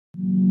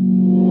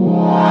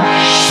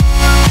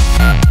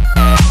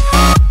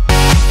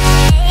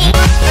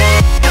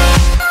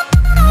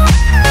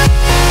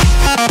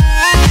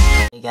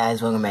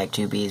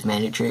2B's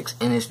Magic Tricks.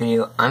 In this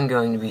video, I'm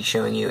going to be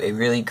showing you a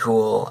really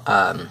cool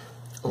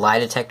lie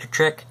detector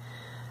trick.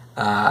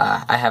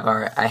 I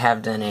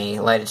have done a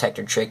lie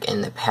detector trick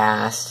in the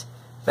past,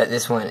 but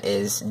this one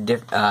is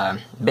a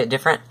bit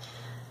different.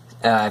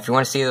 If you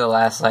want to see the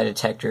last lie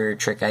detector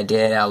trick I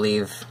did, I'll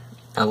leave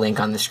a link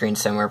on the screen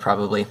somewhere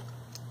probably.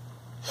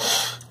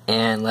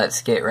 And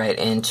let's get right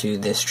into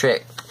this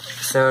trick.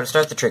 So to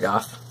start the trick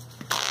off,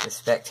 the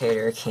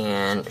spectator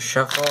can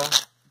shuffle,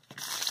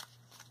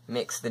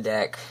 mix the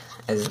deck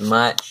as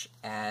much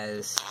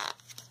as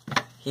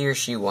he or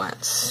she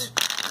wants.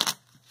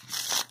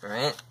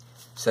 Alright,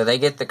 so they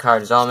get the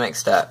cards all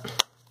mixed up.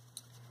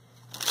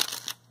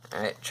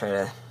 Alright, try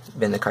to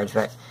bend the cards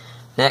back.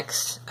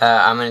 Next,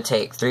 I'm going to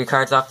take 3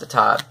 cards off the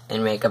top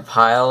and make a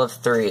pile of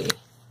 3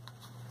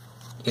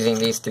 using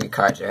these 3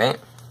 cards, right?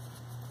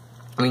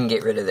 We can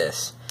get rid of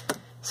this.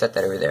 Set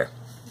that over there.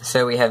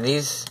 So we have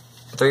these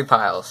 3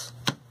 piles.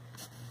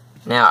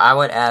 Now I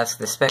would ask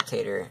the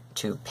spectator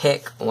to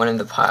pick one of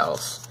the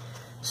piles.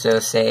 So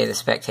say the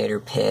spectator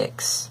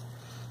picks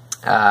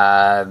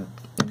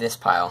this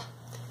pile.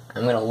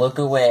 I'm going to look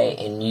away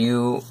and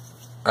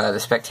the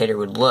spectator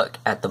would look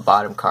at the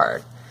bottom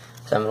card.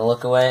 So I'm going to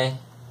look away,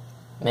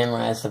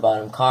 memorize the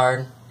bottom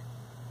card,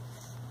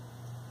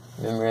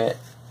 remember it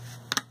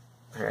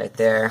right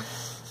there.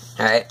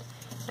 Alright,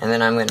 and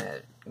then I'm going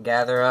to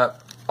gather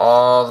up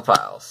all the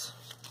piles.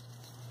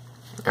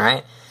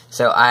 Alright,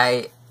 so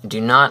I do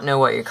not know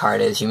what your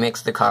card is. You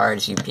mixed the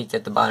cards, you peeked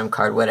at the bottom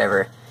card,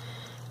 whatever.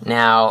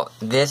 Now,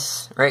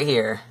 this right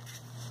here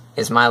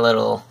is my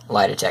little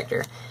lie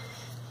detector.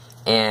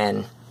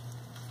 And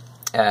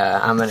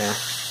I'm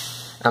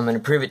gonna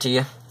prove it to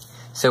you.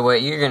 So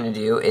what you're gonna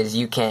do is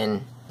you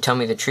can tell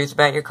me the truth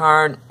about your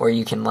card, or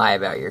you can lie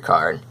about your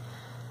card.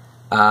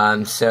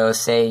 So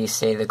say you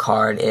say the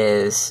card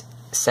is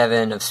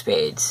 7 of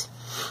spades.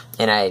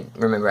 And I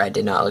remember I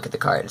did not look at the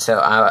card. So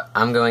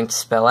I'm going to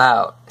spell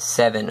out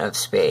 7 of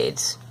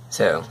spades.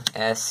 So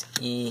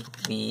S-E-V-E-N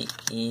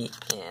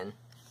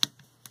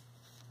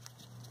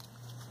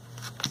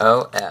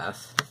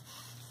O-F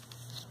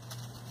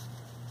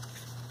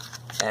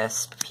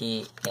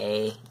S-P-A-D-E-S.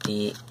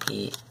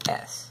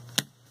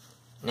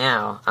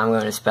 Now I'm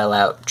going to spell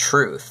out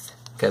truth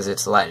because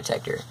it's a lie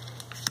detector.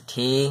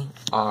 T-R-U-T-H.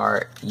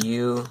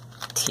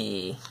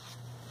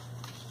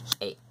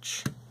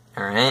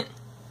 Alright?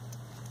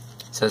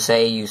 So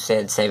say you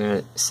said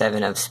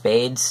 7 of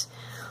spades.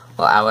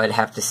 Well, I would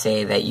have to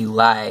say that you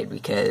lied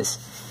because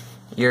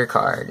your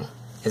card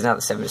is not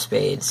the 7 of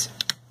spades.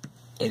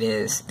 It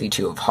is the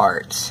 2 of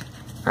hearts.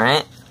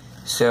 Alright?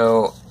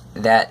 So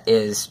that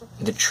is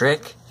the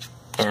trick,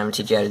 and I'm going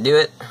to teach you how to do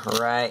it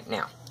right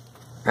now.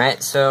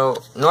 Alright,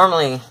 so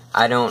normally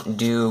I don't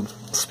do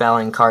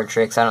spelling card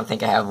tricks. I don't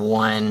think I have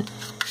one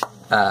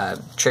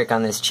trick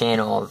on this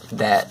channel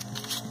that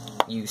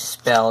you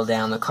spell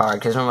down the card,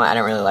 because normally I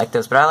don't really like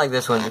those, but I like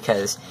this one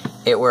because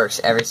it works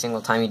every single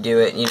time you do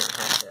it. You don't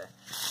have to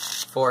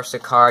force a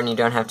card, and you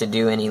don't have to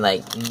do any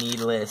like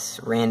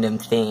needless random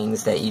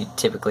things that you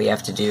typically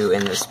have to do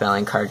in the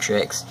spelling card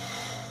tricks.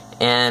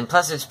 And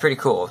plus it's pretty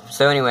cool.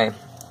 So anyway,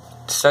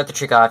 to start the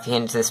trick off, you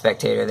hand it to the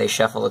spectator, they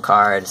shuffle the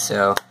cards,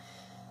 so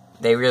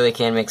they really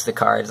can mix the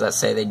cards. Let's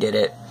say they did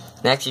it.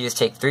 Next, you just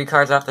take 3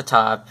 cards off the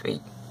top.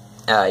 You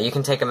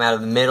can take them out of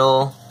the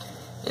middle.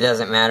 It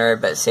doesn't matter,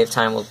 but save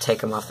time, we'll take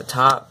them off the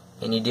top,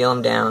 and you deal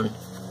them down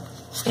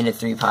into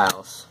 3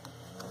 piles.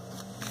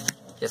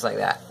 Just like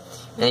that.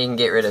 And then you can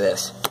get rid of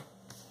this.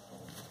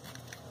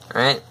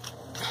 Alright?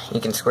 You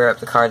can square up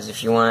the cards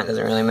if you want, it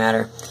doesn't really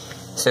matter.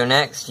 So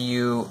next,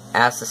 you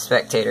ask the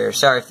spectator,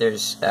 sorry if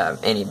there's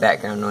any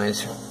background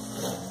noise,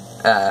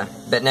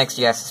 but next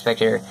you ask the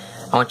spectator,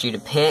 I want you to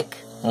pick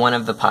one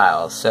of the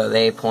piles. So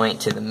they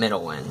point to the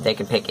middle one. They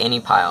can pick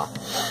any pile.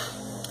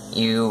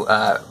 You,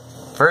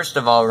 first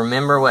of all,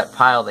 remember what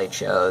pile they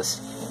chose,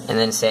 and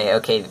then say,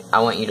 okay, I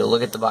want you to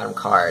look at the bottom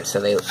card.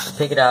 So they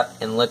pick it up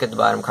and look at the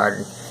bottom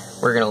card.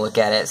 We're gonna look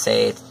at it.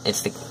 Say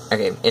it's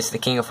the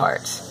King of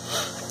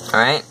Hearts. All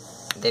right.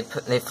 They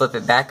flip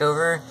it back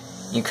over.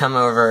 You come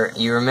over.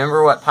 You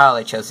remember what pile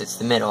they chose. It's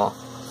the middle,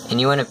 and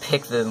you want to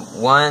pick the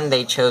one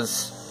they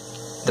chose,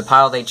 the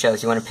pile they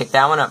chose. You want to pick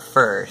that one up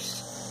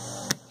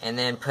first, and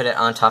then put it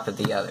on top of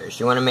the others.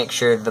 You want to make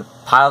sure the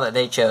pile that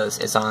they chose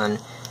is on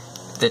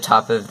the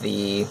top of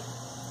the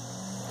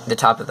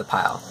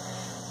pile.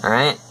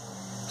 Alright?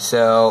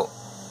 So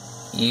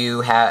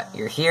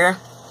you're here.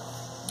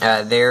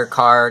 Their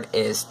card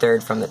is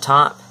 3rd from the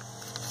top.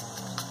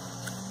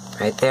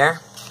 Right there.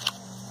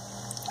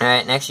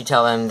 Alright, next you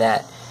tell them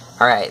that,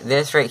 alright,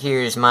 this right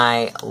here is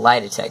my lie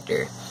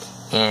detector.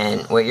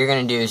 And what you're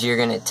going to do is you're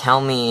going to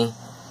tell me,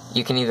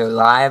 you can either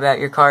lie about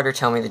your card or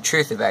tell me the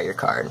truth about your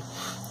card.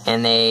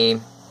 And they'll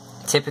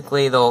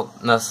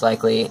most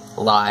likely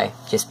lie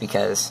just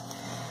because,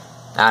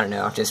 I don't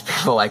know, just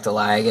people like to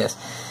lie, I guess.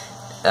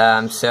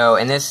 So,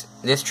 in this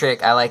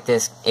trick, I like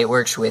this. It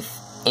works with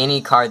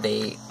any card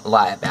they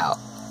lie about.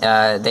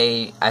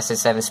 I said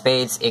 7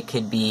 spades. It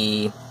could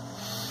be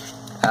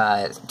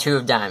 2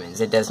 of diamonds.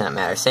 It does not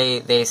matter. Say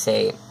they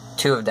say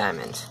 2 of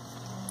diamonds.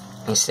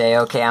 You say,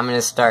 okay, I'm going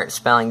to start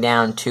spelling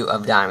down 2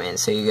 of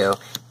diamonds. So you go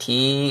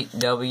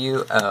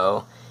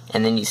TWO,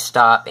 and then you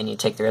stop and you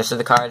take the rest of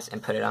the cards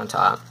and put it on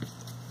top.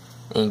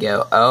 And you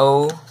go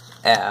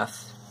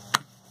OF,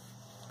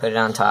 put it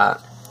on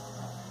top.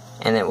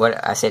 And then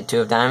what I said,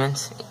 2 of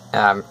diamonds?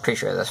 I'm pretty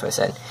sure that's what I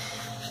said.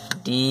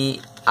 DIAMONDS.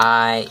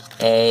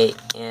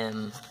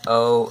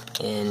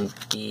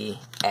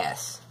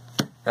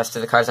 Rest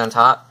of the cards on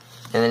top.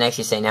 And the next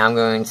you say, now I'm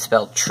going to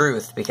spell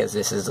truth because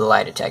this is the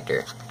lie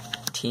detector.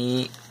 TRUT,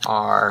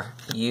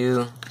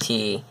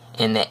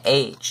 and the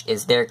H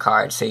is their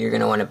card, so you're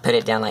going to want to put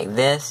it down like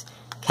this,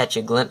 catch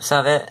a glimpse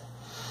of it,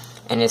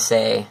 and just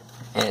say,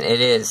 and it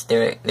is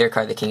their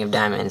card, the King of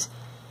Diamonds.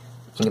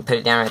 You can put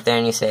it down right there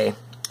and you say,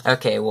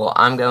 okay, well,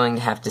 I'm going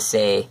to have to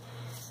say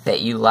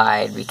that you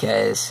lied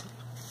because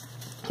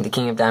the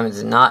King of Diamonds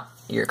is not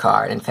your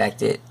card. In fact,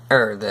 the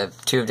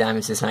 2 of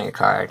Diamonds is not your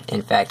card.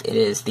 In fact, it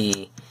is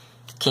the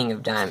King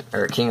of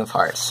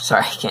Hearts.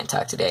 Sorry, I can't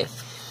talk today.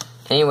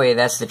 Anyway,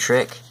 that's the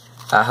trick.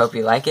 I hope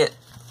you like it.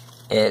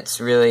 It's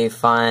really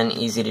fun,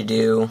 easy to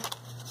do,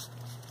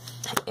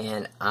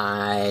 and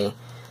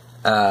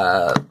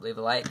leave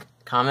a like,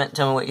 comment,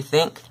 tell me what you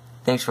think.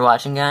 Thanks for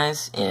watching,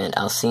 guys, and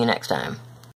I'll see you next time.